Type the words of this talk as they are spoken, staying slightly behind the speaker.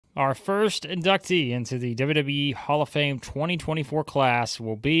our first inductee into the WWE Hall of Fame 2024 class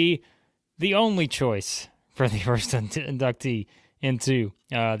will be the only choice for the first inductee into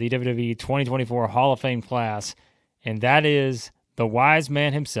the WWE 2024 Hall of Fame class, and that is the wise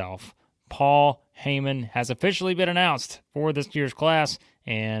man himself. Paul Heyman has officially been announced for this year's class,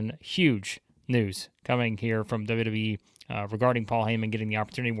 and huge news coming here from WWE regarding Paul Heyman getting the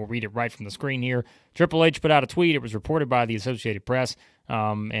opportunity. We'll read it right from the screen here. Triple H put out a tweet. It was reported by the Associated Press,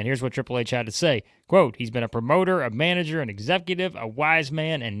 and here's what Triple H had to say. Quote, "He's been a promoter, a manager, an executive, a wise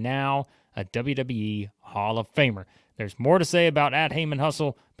man, and now a WWE Hall of Famer. There's more to say about at Heyman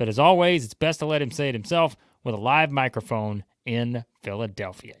Hustle, but as always, it's best to let him say it himself with a live microphone in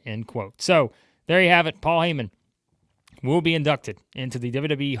Philadelphia," end quote. So there you have it. Paul Heyman will be inducted into the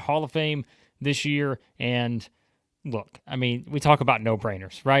WWE Hall of Fame this year. And look, I mean, we talk about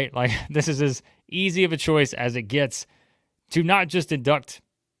no-brainers, right? Like, this is as easy of a choice as it gets to not just induct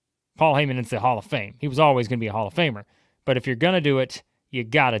Paul Heyman into the Hall of Fame. He was always going to be a Hall of Famer. But if you're going to do it, you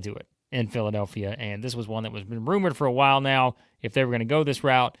got to do it in Philadelphia. And this was one that was been rumored for a while now. If they were going to go this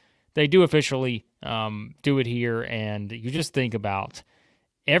route, they do officially do it here. And you just think about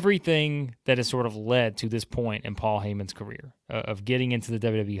everything that has sort of led to this point in Paul Heyman's career of getting into the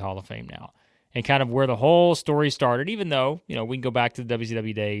WWE Hall of Fame now, and kind of where the whole story started, even though, you know, we can go back to the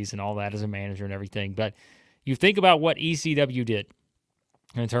WCW days and all that as a manager and everything. But you think about what ECW did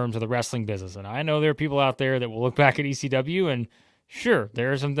in terms of the wrestling business. And I know there are people out there that will look back at ECW, and sure,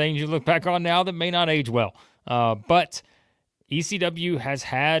 there are some things you look back on now that may not age well. But ECW has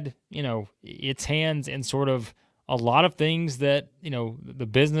had, you know, its hands in sort of a lot of things that, you know, the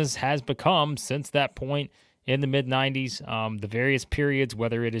business has become since that point in the mid-90s, the various periods,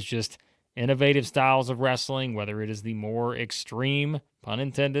 whether it is just innovative styles of wrestling, whether it is the more extreme, pun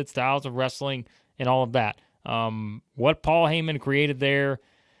intended, styles of wrestling, and all of that. What Paul Heyman created there,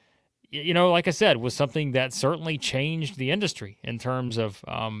 you know, like I said, was something that certainly changed the industry in terms of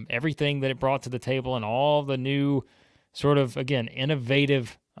everything that it brought to the table and all the new sort of, again,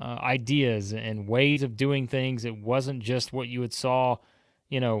 innovative ideas and ways of doing things. It wasn't just what you had saw,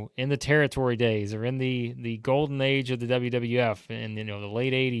 you know, in the territory days or in the golden age of the WWF and, you know, the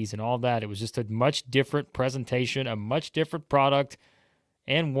late 80s and all that. It was just a much different presentation, a much different product,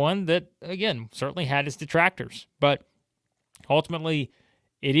 and one that, again, certainly had its detractors. But ultimately,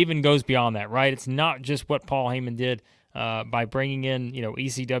 it even goes beyond that, right? It's not just what Paul Heyman did by bringing in, you know,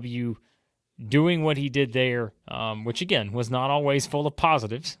 ECW, doing what he did there, which, again, was not always full of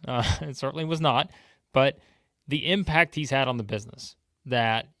positives. It certainly was not. But the impact he's had on the business,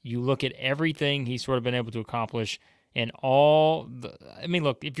 that you look at everything he's sort of been able to accomplish and all the, I mean,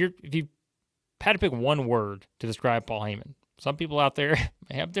 look, if you had to pick one word to describe Paul Heyman, some people out there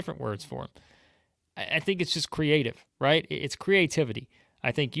may have different words for him. I think it's just creative, right? It's creativity.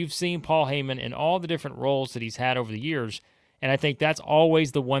 I think you've seen Paul Heyman in all the different roles that he's had over the years, and I think that's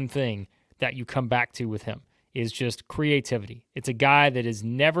always the one thing that you come back to with him is just creativity. It's a guy that has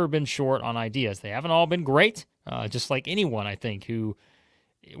never been short on ideas. They haven't all been great, just like anyone, I think, who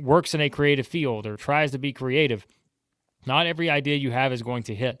works in a creative field or tries to be creative. Not every idea you have is going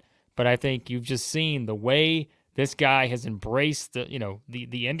to hit, but I think you've just seen the way this guy has embraced the, you know,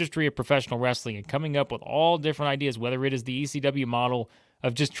 the industry of professional wrestling and coming up with all different ideas, whether it is the ECW model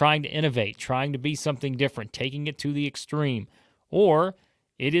of just trying to innovate, trying to be something different, taking it to the extreme, or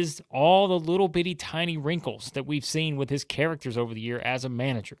it is all the little bitty tiny wrinkles that we've seen with his characters over the year as a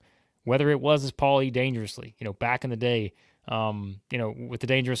manager, whether it was as Paul E. Dangerously, you know, back in the day, you know, with the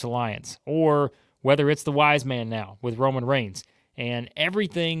Dangerous Alliance, or whether it's the Wise Man now with Roman Reigns and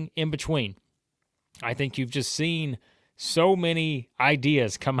everything in between. I think you've just seen so many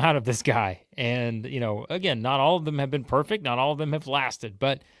ideas come out of this guy. And, you know, again, not all of them have been perfect. Not all of them have lasted.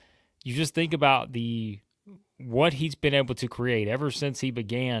 But you just think about what he's been able to create ever since he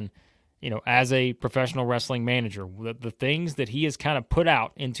began, you know, as a professional wrestling manager. The things that he has kind of put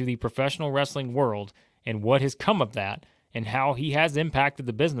out into the professional wrestling world and what has come of that and how he has impacted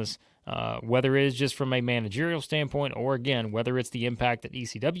the business, whether it is just from a managerial standpoint or, again, whether it's the impact that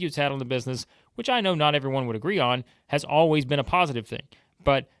ECW's had on the business, which I know not everyone would agree on, has always been a positive thing.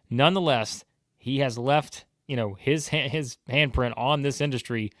 But nonetheless, he has left, you know, his handprint on this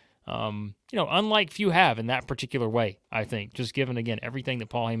industry, you know, unlike few have in that particular way, I think, just given, again, everything that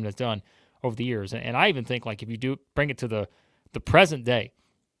Paul Heyman has done over the years. And I even think, like, if you do bring it to the present day,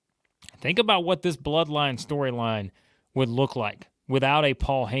 think about what this Bloodline storyline would look like without a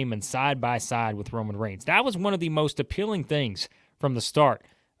Paul Heyman side by side with Roman Reigns. That was one of the most appealing things from the start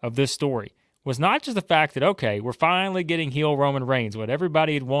of this story, was not just the fact that, okay, we're finally getting heel Roman Reigns, what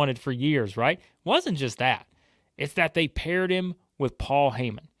everybody had wanted for years, right? It wasn't just that. It's that they paired him with Paul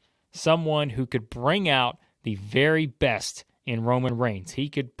Heyman. someone who could bring out the very best in Roman Reigns. He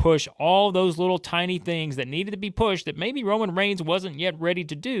could push all those little tiny things that needed to be pushed that maybe Roman Reigns wasn't yet ready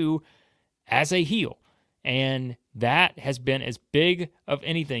to do as a heel. And that has been as big of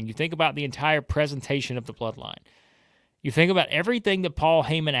anything. You think about the entire presentation of the Bloodline. You think about everything that Paul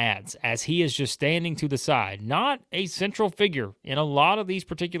Heyman adds as he is just standing to the side, not a central figure in a lot of these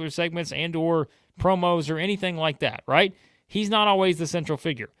particular segments and or promos or anything like that, right? He's not always the central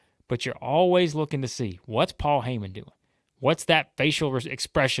figure, but you're always looking to see what's Paul Heyman doing? What's that facial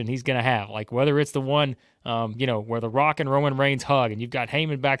expression he's going to have? Like whether it's the one, where The Rock and Roman Reigns hug and you've got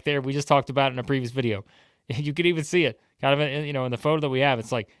Heyman back there. We just talked about it in a previous video. You could even see it kind of, in the photo that we have.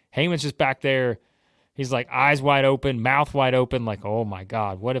 It's like Heyman's just back there. He's like eyes wide open, mouth wide open, like, oh my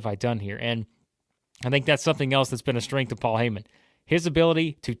God, what have I done here? And I think that's something else that's been a strength of Paul Heyman. His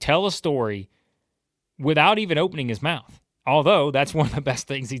ability to tell a story without even opening his mouth. Although that's one of the best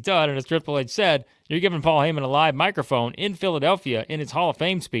things he's done. And as Triple H said, you're giving Paul Heyman a live microphone in Philadelphia in his Hall of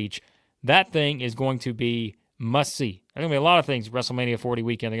Fame speech. That thing is going to be must-see. There's going to be a lot of things WrestleMania 40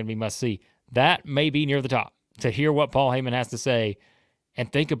 weekend are going to be must-see. That may be near the top to hear what Paul Heyman has to say and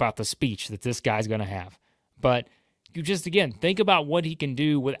think about the speech that this guy's going to have. But you just, again, think about what he can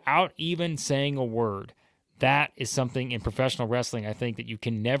do without even saying a word. That is something in professional wrestling I think that you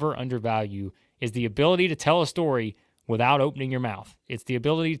can never undervalue, is the ability to tell a story without opening your mouth. It's the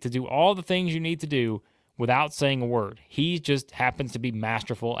ability to do all the things you need to do without saying a word. He just happens to be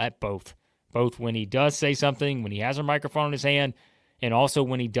masterful at both when he does say something, when he has a microphone in his hand, and also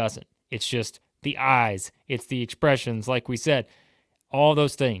when he doesn't. It's just the eyes. It's the expressions, like we said. All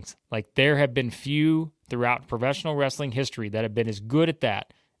those things. Like there have been few throughout professional wrestling history that have been as good at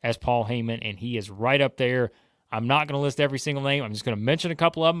that as Paul Heyman, and he is right up there. I'm not going to list every single name. I'm just going to mention a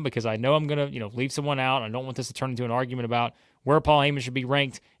couple of them because I know I'm going to, leave someone out. I don't want this to turn into an argument about where Paul Heyman should be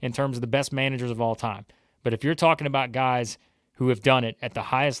ranked in terms of the best managers of all time. But if you're talking about guys who have done it at the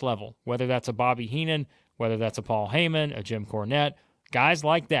highest level, whether that's a Bobby Heenan, whether that's a Paul Heyman, a Jim Cornette, guys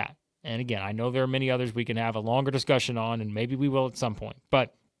like that. And again, I know there are many others we can have a longer discussion on, and maybe we will at some point.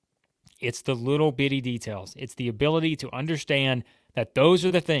 But it's the little bitty details. It's the ability to understand that those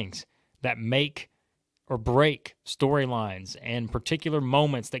are the things that make or break storylines and particular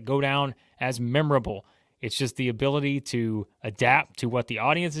moments that go down as memorable. It's just the ability to adapt to what the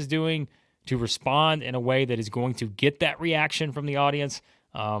audience is doing, to respond in a way that is going to get that reaction from the audience.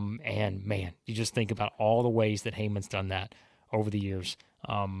 And man, you just think about all the ways that Heyman's done that over the years.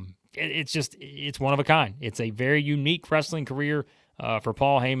 It's one of a kind. It's a very unique wrestling career for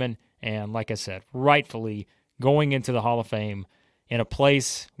Paul Heyman. And like I said, rightfully going into the Hall of Fame in a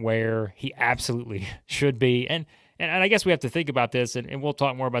place where he absolutely should be. And I guess we have to think about this, and we'll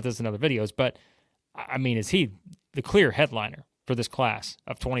talk more about this in other videos, but I mean, is he the clear headliner for this class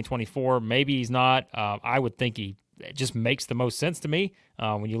of 2024? Maybe he's not. I would think it just makes the most sense to me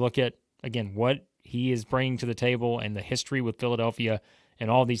when you look at, again, what he is bringing to the table and the history with Philadelphia and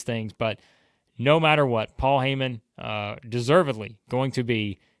all these things. But no matter what, Paul Heyman deservedly going to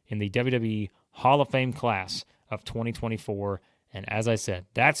be in the WWE Hall of Fame class of 2024. And as I said,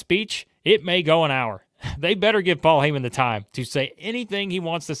 that speech, it may go an hour. They better give Paul Heyman the time to say anything he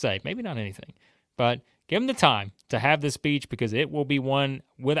wants to say. Maybe not anything, but give him the time to have this speech, because it will be one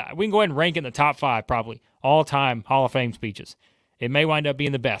we can go ahead and rank it in the top 5 probably all-time Hall of Fame speeches. It may wind up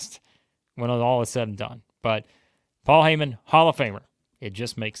being the best when all is said and done. But Paul Heyman, Hall of Famer. It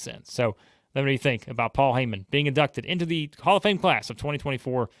just makes sense. So let me think about Paul Heyman being inducted into the Hall of Fame class of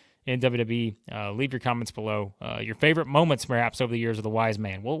 2024 in WWE. Leave your comments below. Your favorite moments, perhaps, over the years of the Wise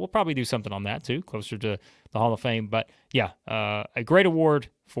Man. We'll probably do something on that, too, closer to the Hall of Fame. But, yeah, a great award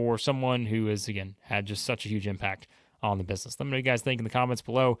for someone who has, again, had just such a huge impact on the business. Let me know what you guys think in the comments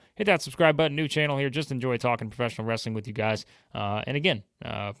below. Hit that subscribe button. New channel here. Just enjoy talking professional wrestling with you guys. And, again,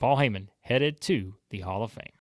 Paul Heyman headed to the Hall of Fame.